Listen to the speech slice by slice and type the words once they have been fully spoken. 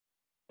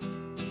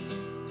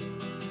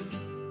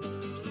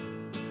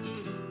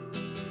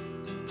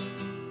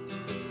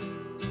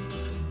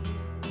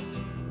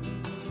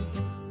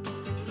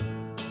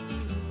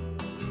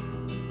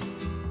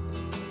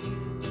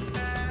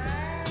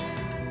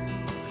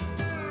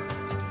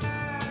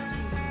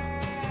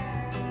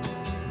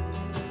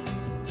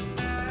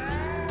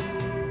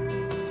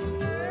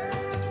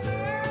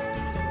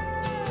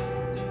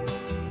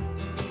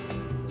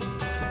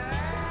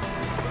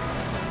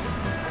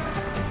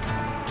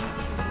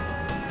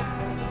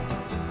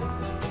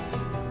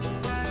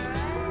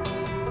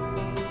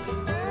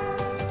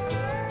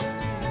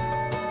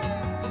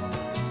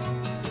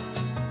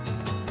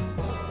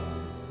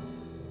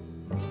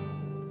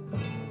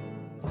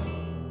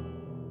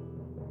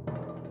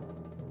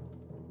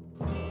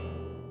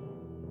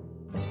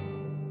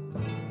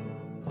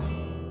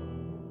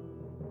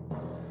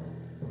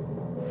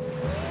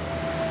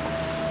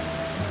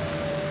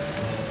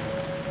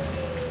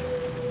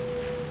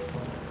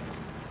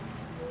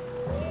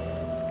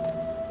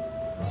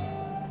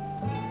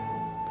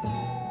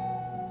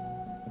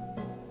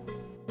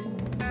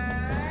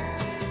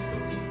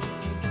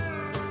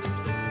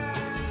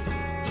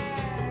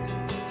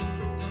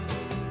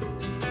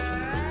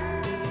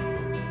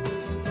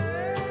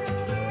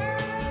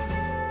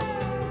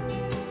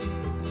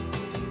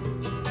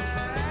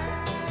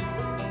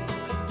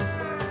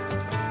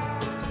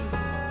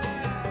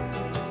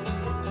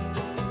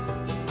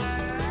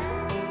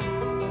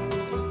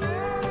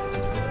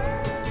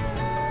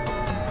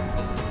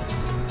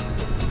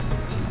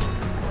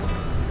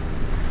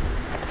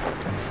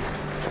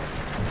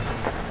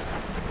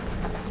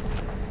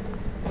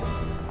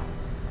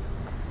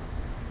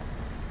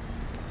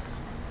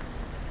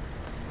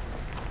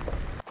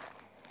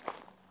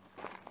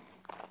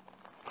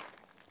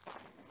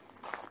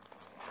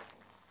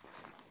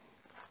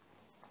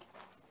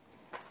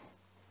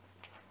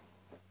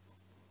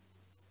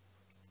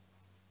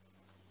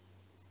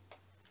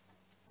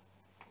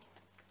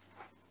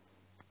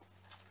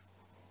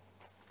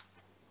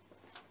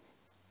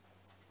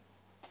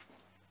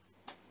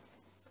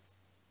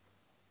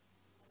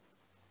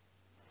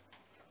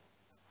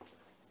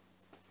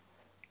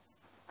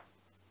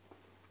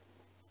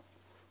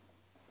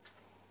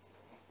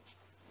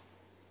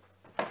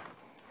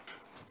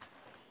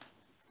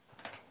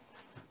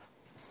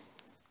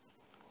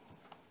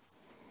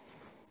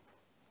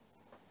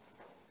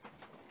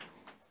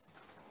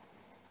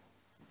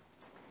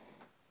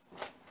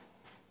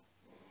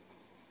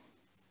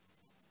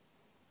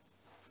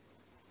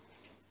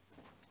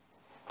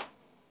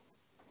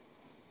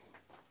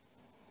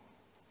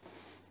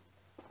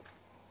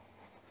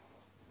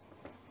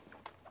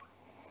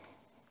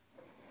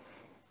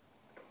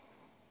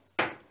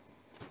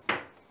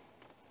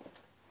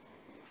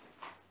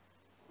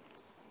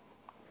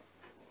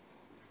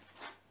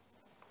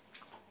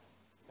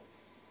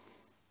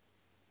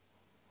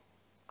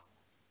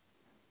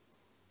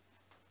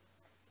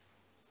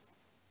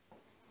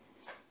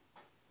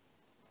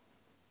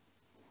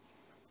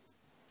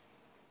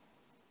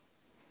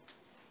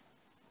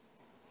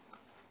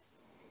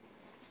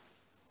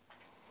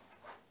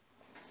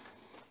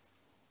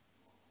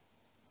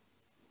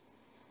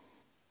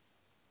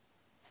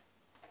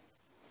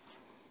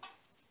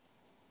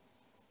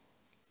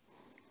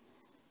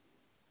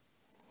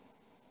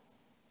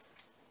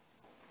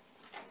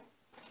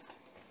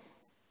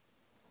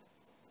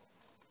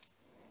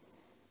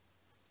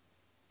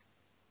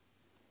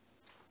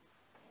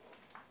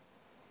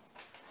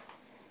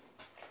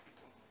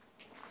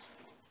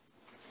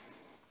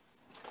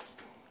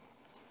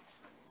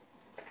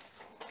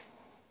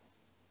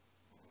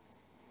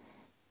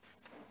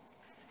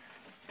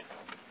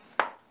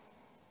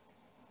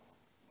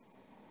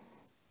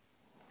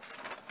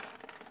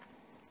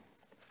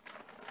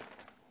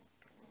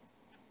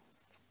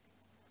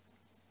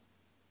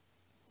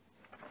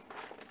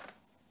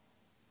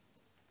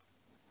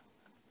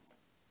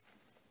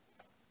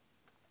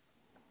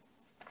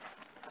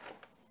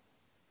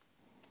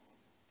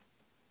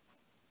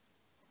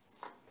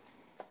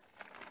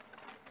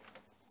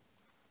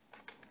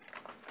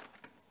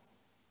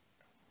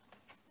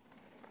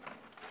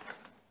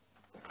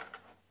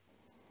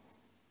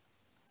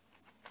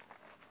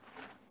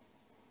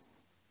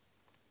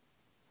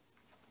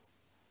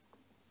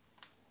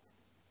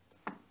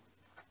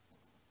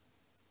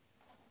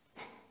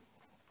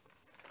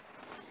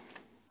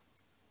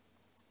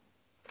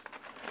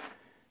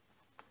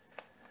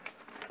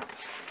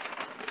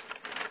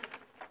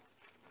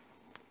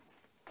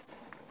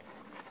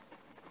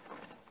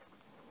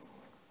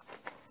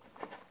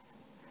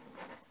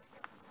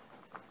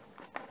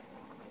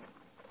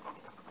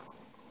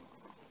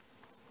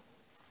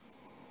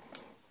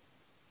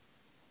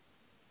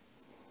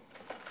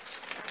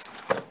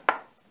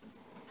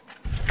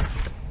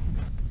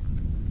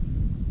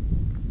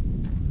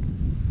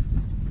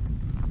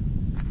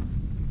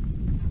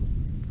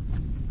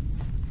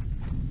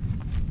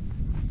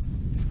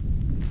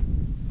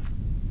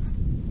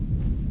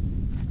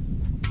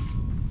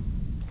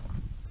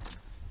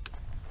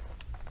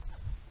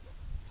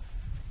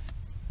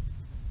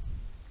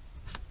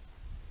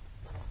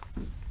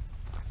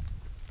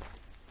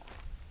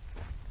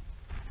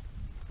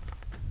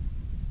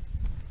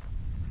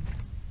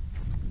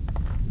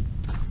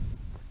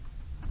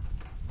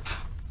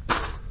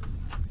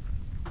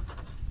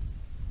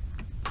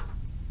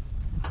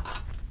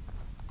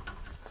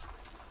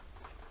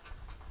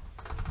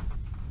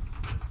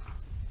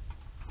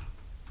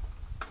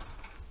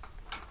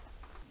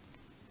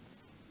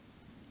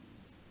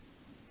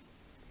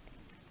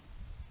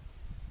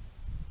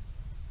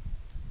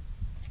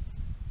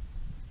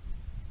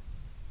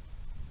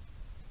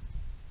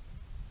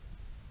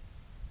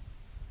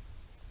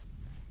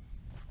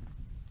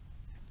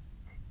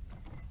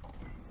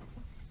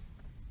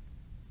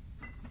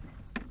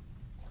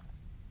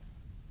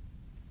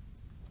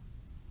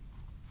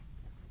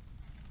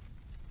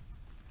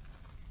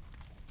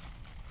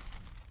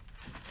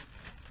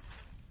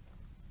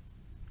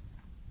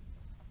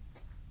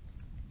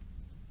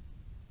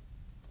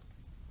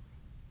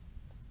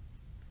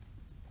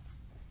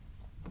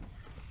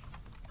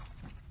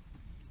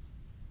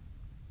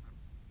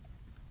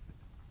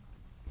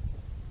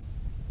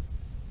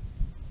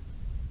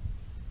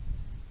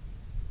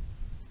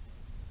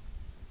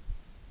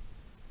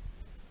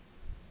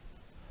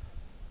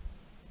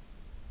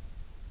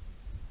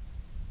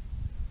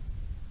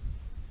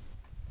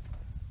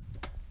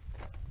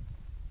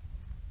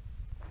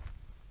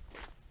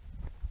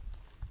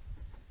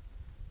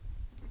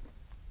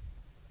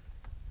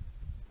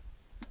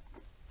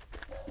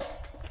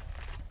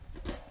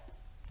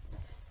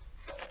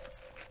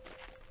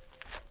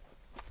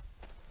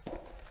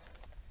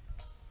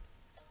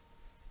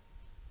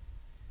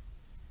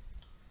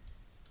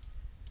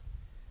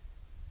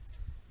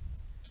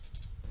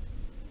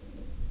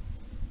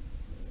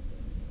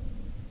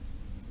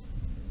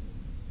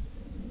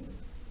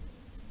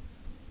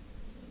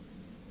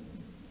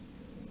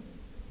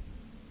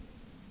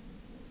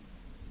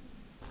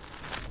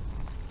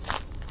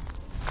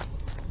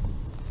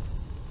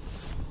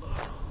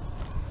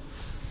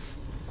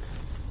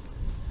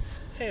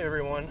Hey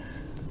everyone,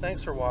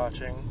 thanks for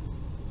watching.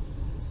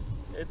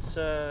 It's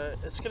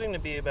getting to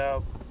be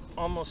about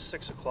almost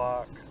 6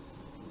 o'clock,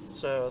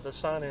 so the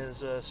sun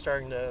is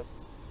starting to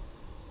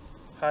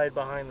hide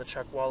behind the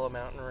Chuckwalla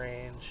Mountain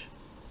range,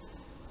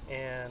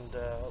 and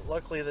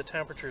luckily the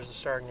temperatures are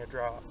starting to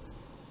drop.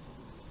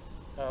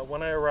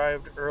 When I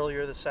arrived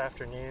earlier this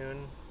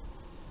afternoon,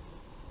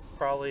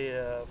 probably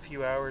a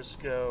few hours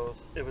ago,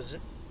 it was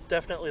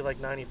definitely like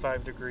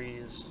 95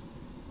 degrees,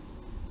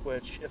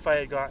 which if I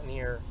had gotten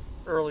here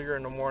earlier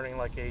in the morning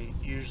like I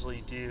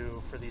usually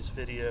do for these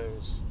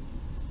videos,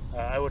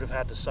 I would have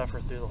had to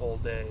suffer through the whole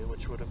day,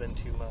 which would have been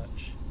too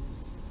much.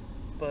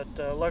 But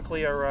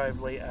luckily I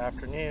arrived late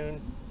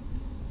afternoon,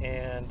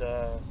 and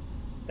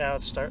now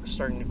it's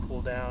starting to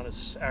cool down.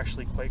 It's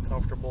actually quite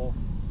comfortable,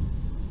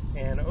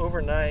 and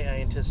overnight I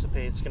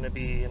anticipate it's going to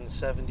be in the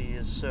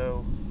 70s,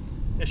 so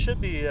it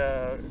should be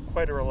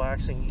quite a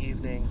relaxing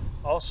evening.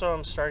 Also,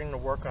 I'm starting to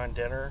work on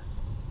dinner,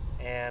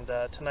 and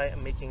tonight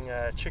I'm making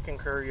chicken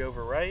curry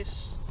over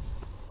rice,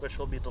 which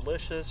will be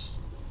delicious.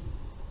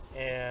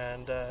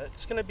 And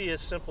it's going to be a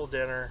simple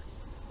dinner.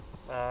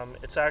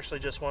 It's actually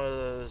just one of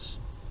those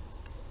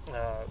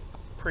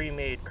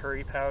pre-made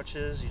curry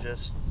pouches. You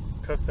just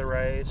cook the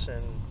rice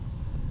and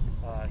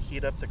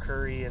heat up the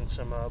curry in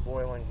some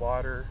boiling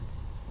water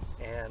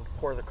and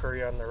pour the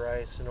curry on the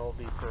rice, and it'll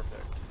be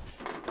perfect.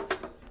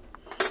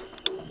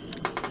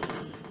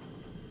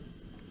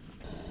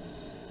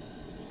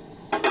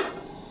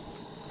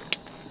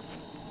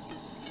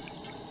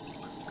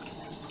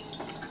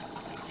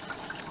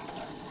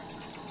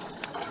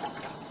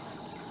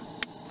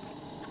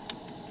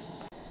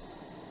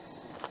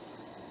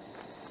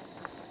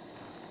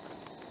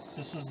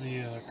 This is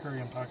the curry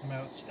I'm talking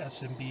about. It's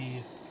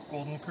SMB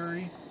Golden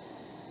Curry,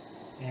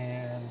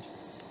 and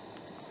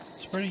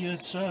it's pretty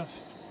good stuff.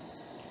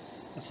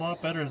 It's a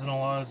lot better than a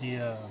lot of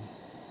the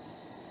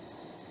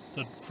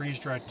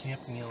freeze-dried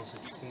camping meals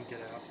that you can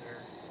get out there.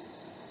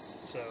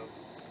 So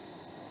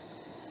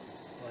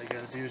all you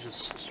gotta do is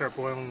just start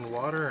boiling the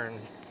water and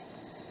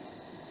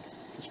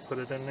just put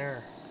it in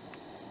there.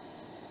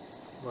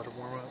 Let it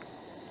warm up.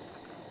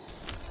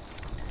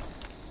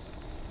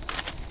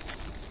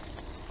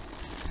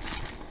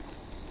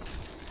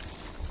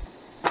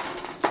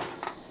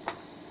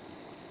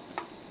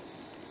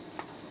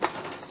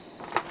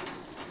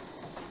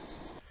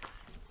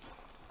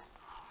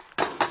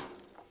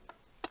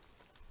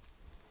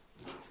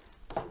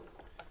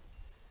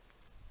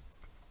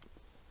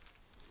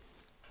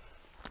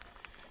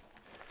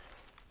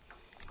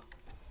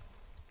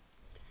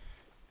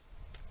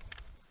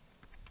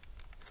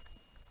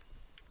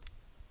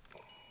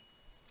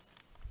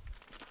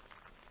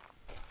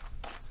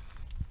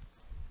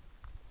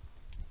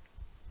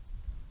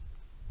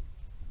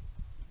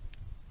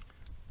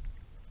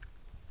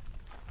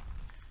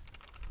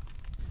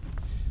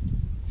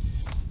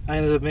 I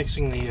ended up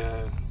mixing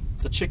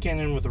the chicken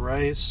in with the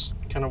rice,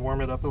 kind of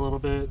warm it up a little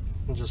bit,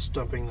 and just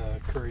dumping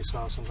the curry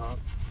sauce on top.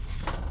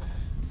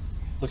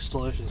 Looks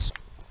delicious.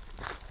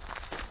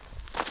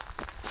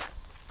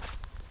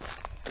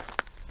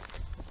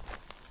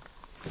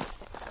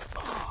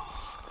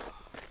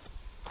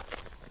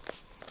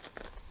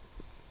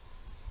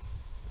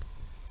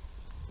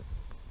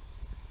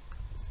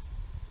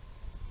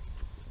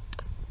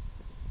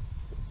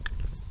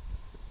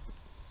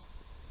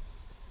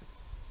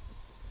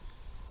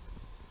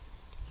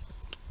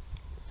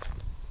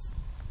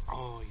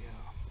 Oh yeah.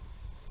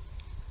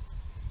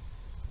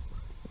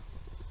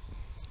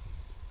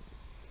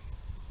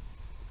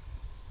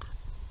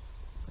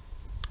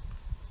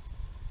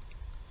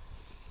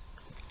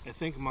 I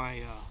think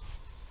my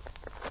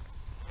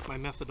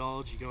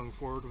methodology going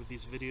forward with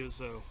these videos,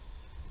 though,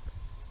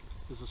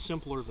 is the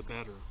simpler the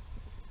better.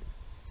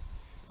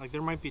 Like,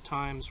 there might be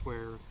times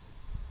where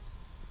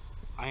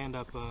I end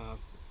up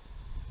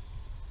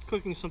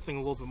cooking something a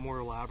little bit more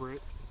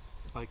elaborate.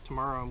 Like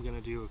tomorrow I'm going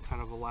to do a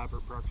kind of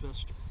elaborate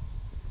breakfast.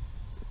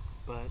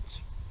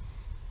 But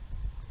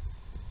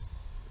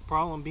the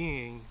problem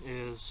being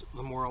is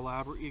the more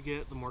elaborate you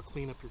get, the more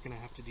cleanup you're going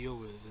to have to deal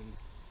with. And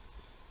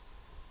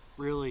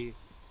really,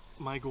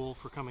 my goal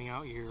for coming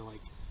out here,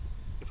 like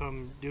if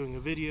I'm doing a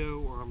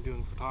video or I'm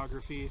doing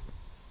photography,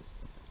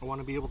 I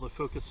want to be able to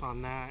focus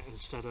on that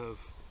instead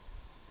of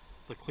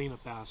the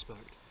cleanup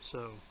aspect.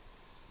 So,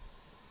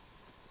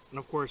 and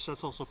of course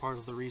that's also part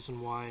of the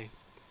reason why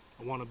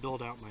I want to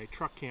build out my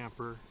truck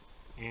camper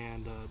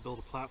and build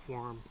a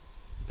platform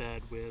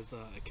bed with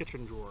a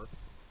kitchen drawer,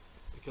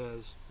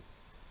 because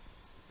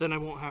then I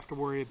won't have to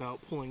worry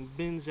about pulling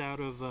bins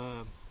out of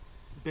the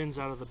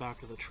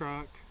back of the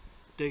truck,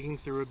 digging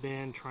through a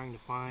bin trying to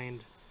find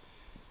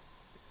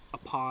a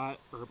pot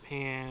or a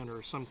pan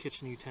or some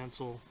kitchen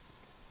utensil.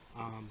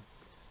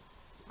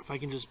 If I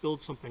can just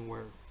build something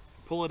where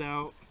I pull it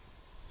out,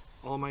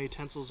 all my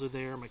utensils are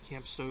there, my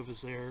camp stove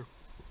is there,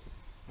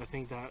 I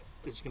think that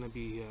is going to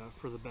be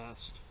for the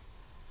best,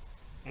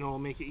 and it will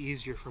make it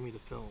easier for me to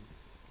film.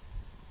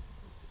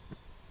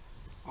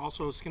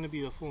 Also, it's going to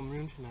be a full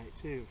moon tonight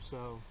too,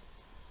 so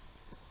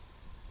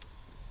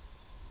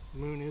The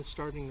moon is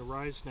starting to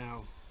rise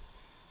now,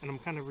 and I'm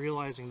kind of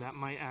realizing that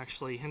might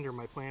actually hinder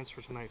my plans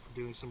for tonight for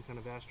doing some kind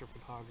of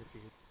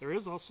astrophotography. There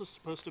is also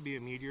supposed to be a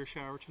meteor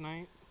shower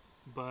tonight,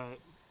 but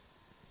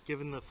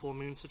given the full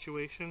moon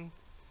situation,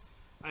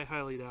 I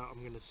highly doubt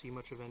I'm going to see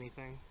much of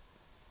anything.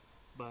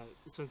 But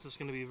since it's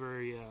going to be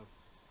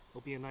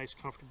it'll be a nice,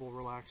 comfortable,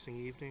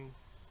 relaxing evening,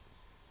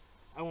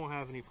 I won't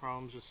have any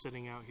problems just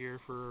sitting out here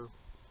for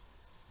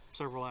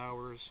several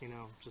hours, you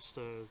know, just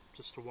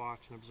to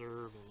watch and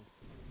observe. And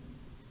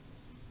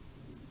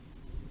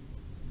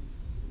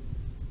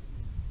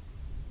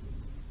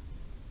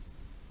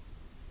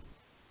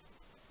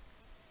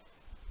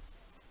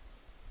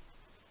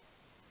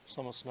there's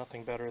almost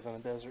nothing better than a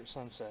desert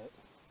sunset.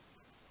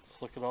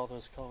 Just look at all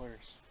those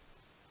colors.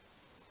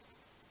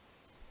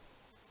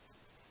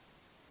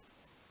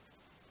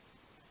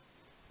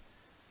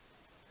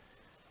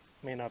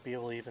 May not be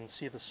able to even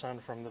see the sun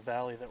from the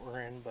valley that we're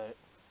in, but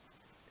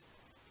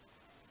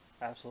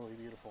absolutely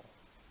beautiful.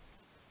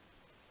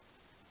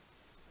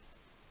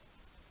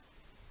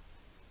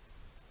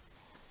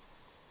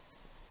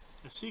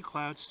 I see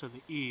clouds to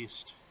the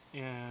east,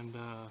 and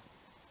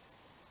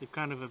they've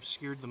kind of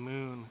obscured the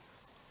moon.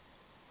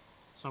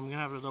 So I'm going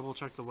to have to double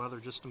check the weather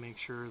just to make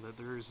sure that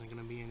there isn't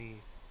going to be any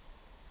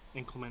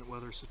inclement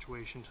weather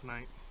situation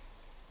tonight.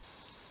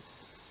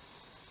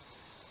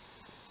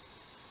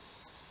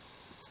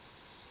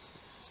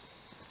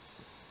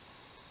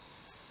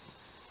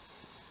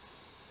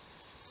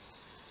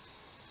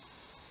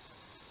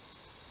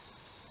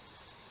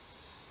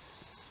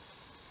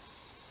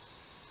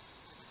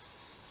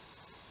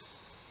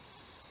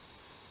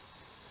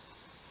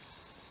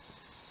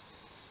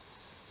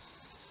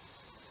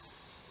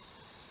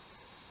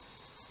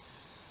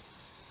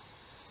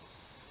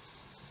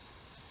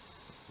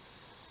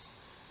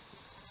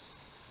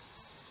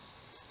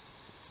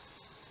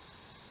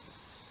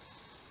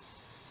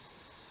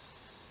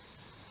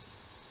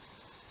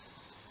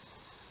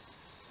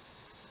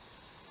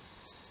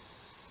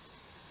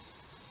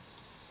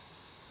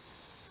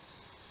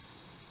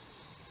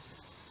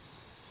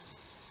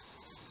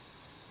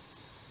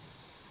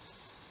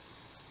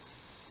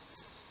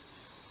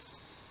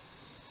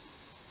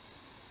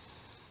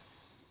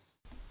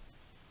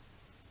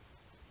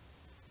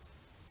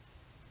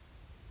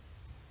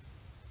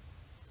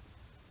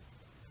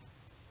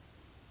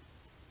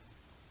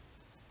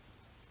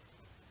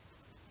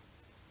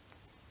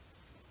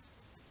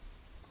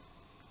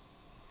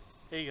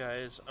 Hey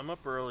guys, I'm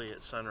up early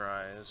at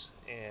sunrise,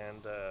 and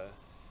I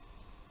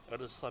would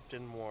have slept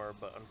in more,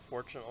 but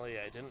unfortunately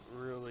I didn't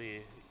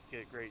really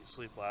get great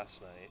sleep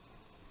last night,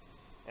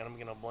 and I'm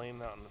going to blame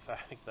that on the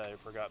fact that I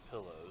forgot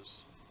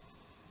pillows.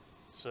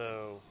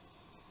 So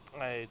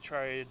I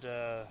tried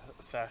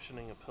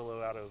fashioning a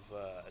pillow out of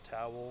a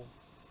towel.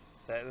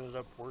 That ended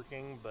up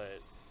working,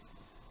 but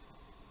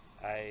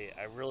I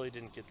really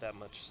didn't get that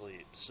much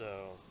sleep,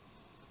 so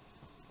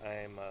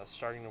I'm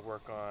starting to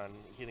work on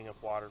heating up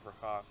water for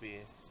coffee,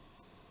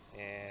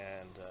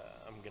 and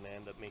I'm going to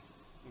end up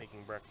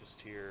making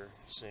breakfast here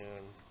soon.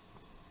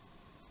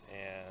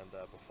 And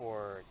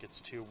before it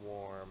gets too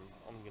warm,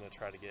 I'm going to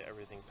try to get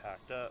everything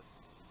packed up,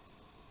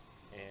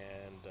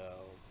 and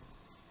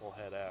we'll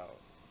head out.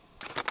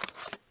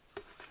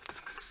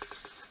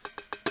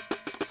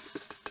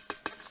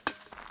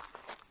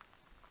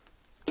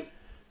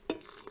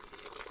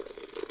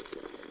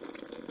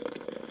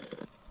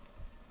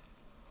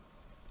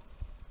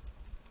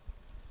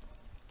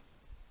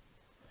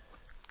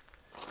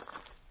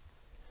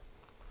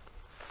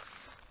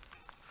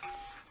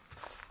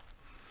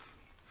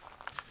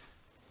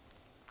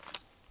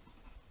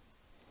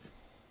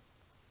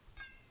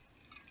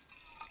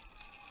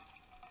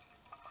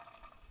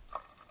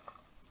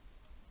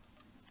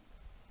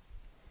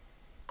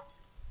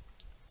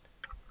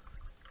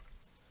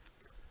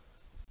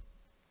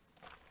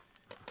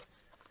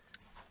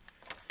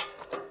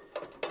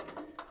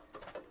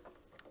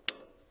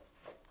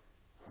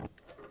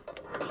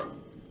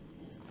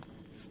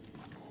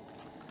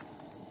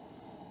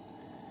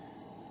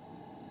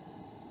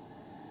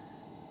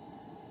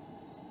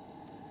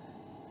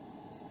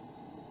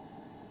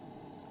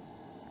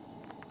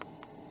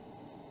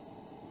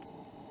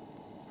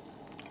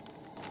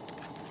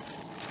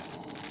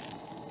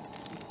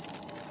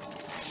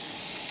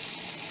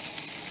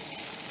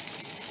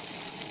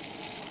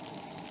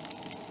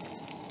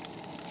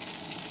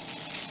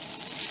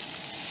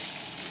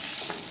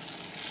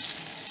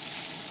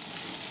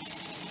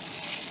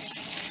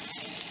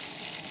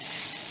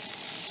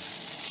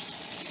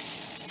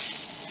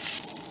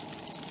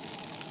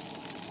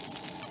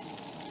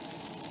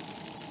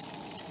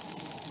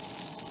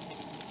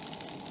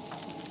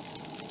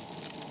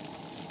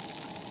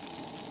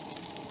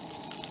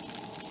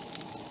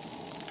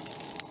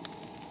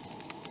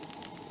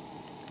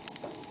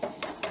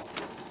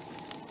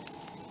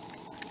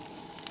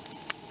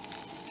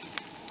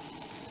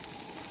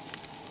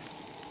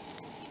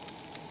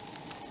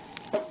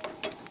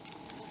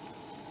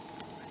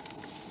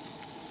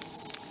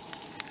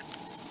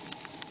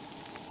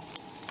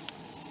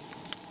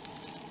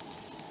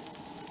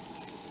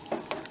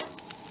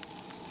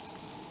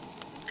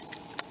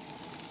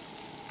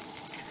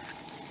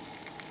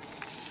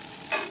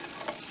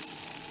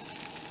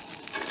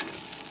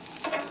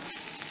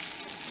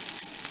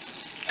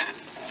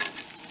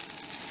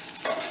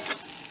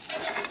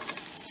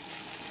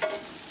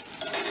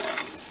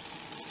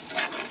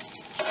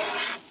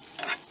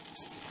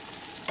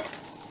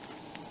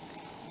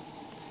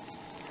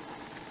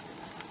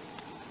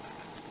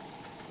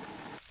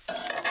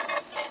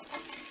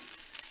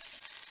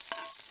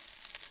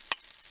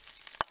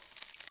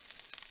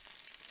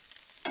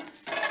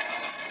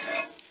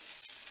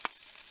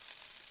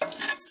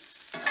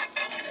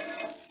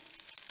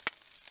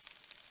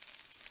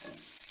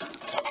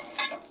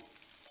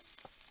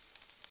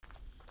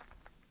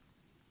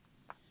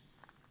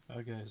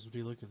 Wow guys, would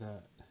you look at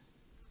that?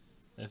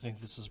 I think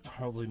this is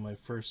probably my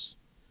first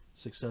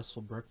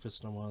successful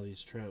breakfast on one of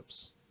these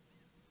trips.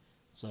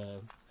 It's a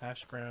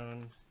hash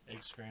brown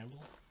egg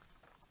scramble.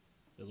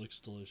 It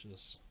looks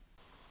delicious.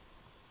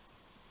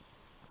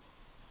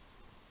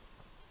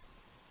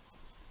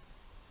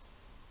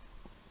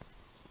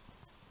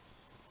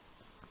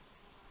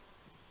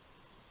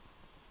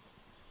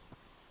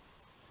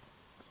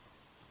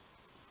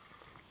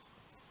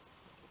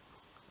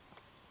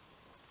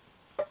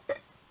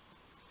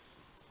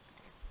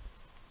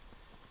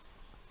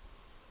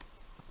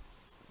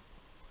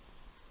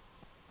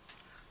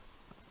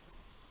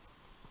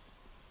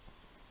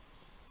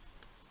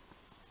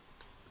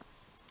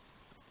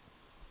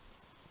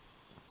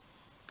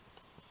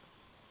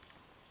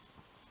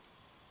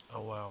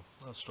 Oh wow,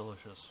 that's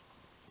delicious.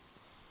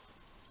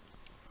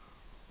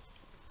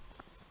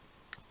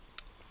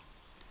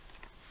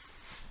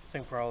 I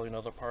think probably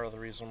another part of the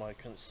reason why I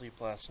couldn't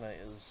sleep last night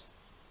is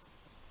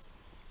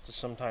just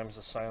sometimes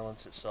the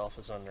silence itself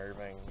is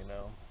unnerving, you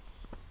know?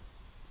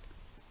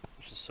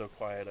 It's just so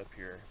quiet up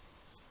here.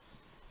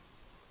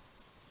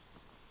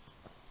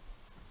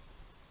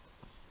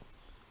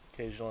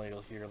 Occasionally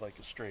you'll hear like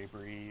a stray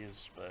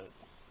breeze, but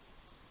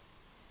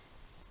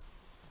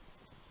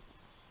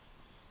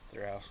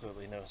there are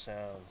absolutely no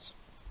sounds.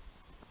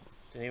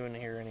 Didn't even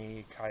hear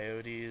any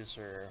coyotes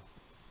or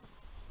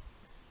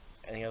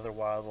any other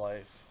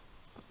wildlife.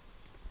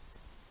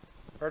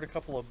 Heard a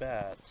couple of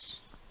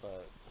bats,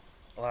 but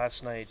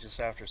last night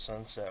just after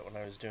sunset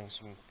when I was doing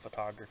some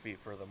photography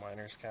for the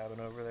miner's cabin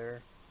over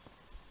there,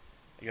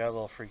 I got a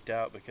little freaked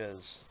out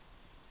because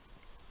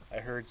I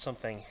heard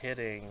something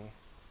hitting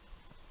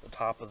the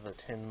top of the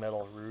tin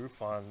metal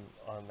roof on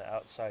the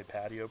outside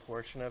patio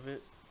portion of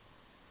it.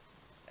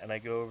 And I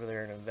go over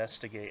there and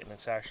investigate, and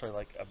it's actually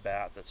like a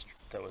bat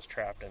that was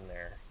trapped in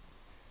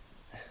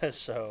there.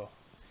 So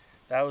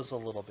that was a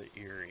little bit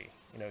eerie,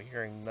 you know,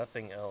 hearing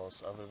nothing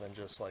else other than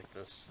just like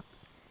this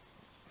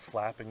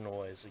flapping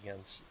noise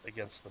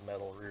against the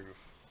metal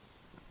roof.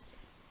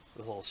 It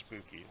was a little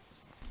spooky.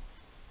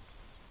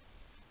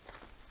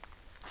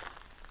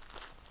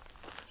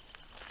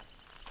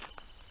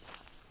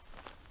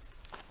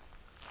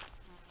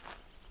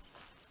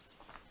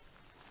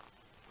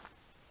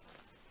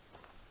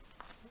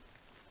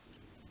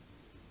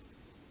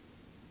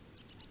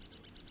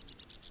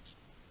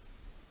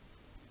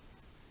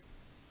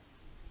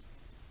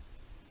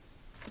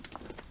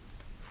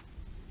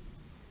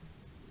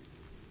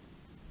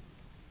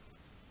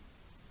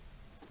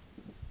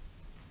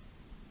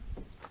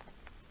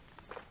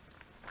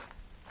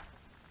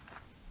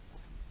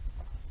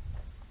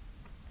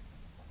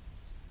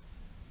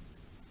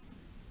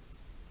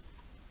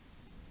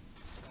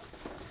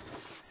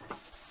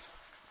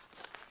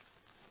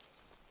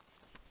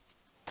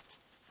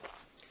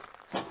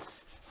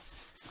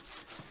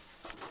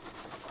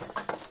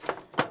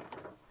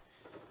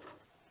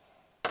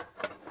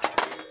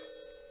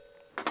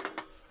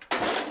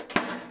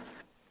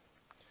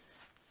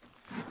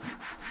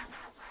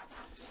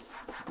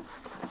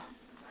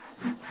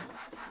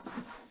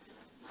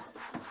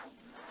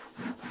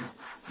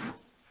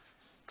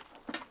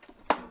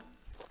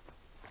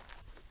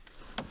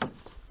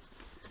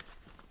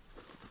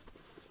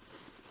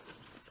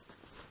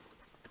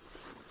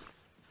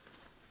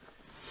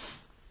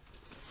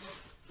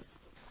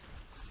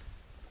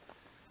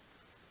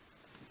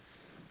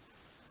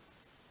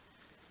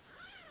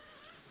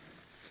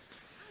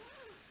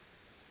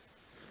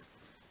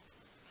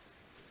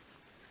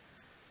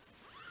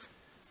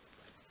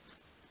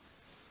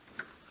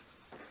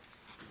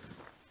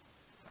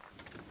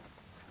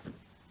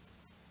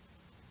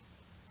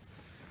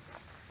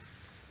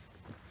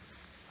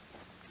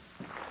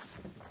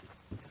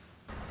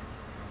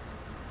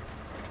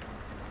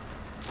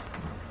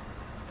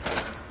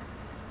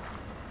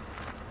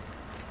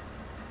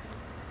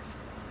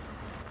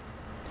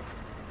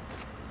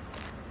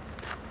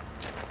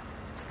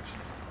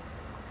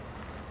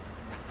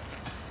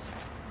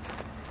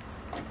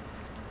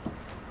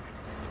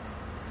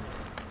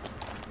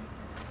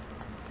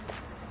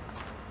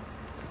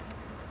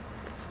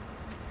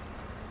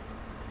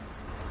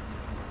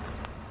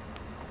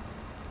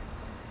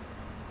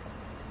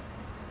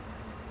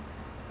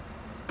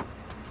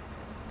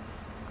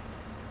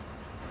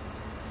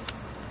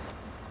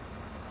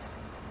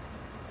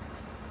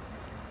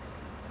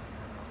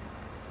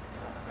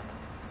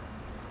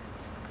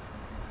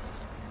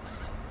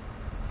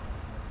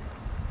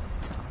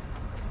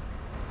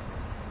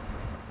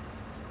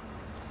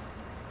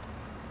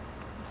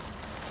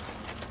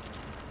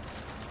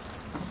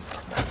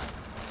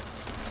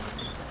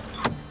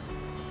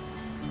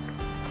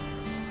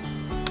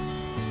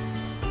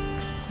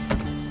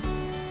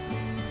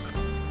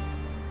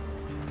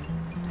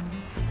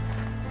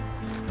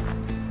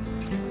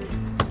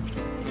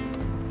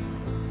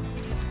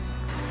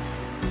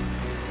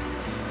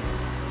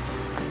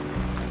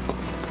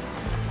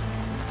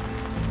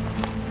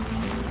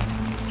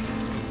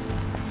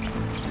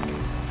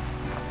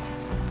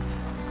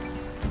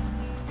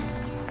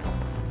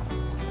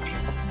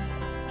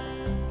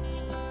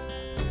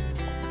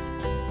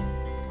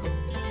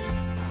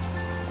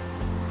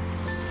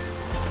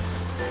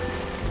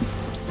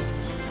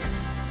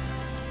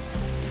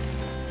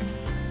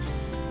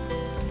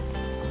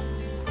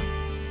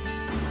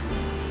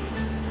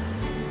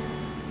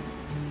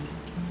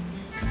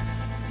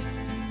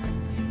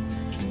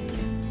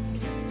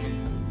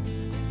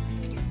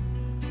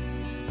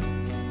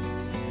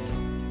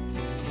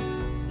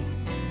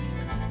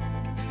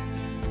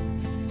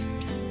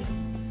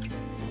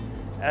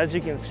 As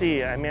you can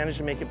see, I managed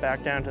to make it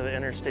back down to the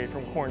interstate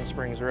from Corn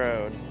Springs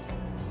Road.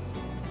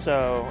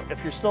 So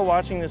if you're still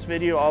watching this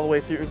video all the way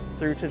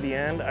through to the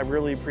end, I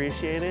really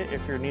appreciate it.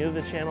 If you're new to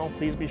the channel,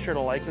 please be sure to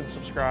like and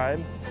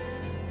subscribe.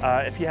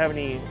 If you have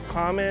any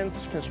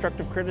comments,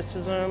 constructive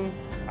criticism,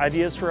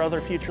 ideas for other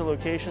future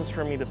locations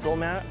for me to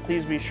film at,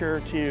 please be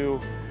sure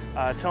to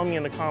tell me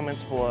in the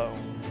comments below.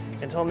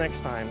 Until next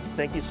time,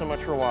 thank you so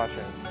much for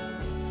watching.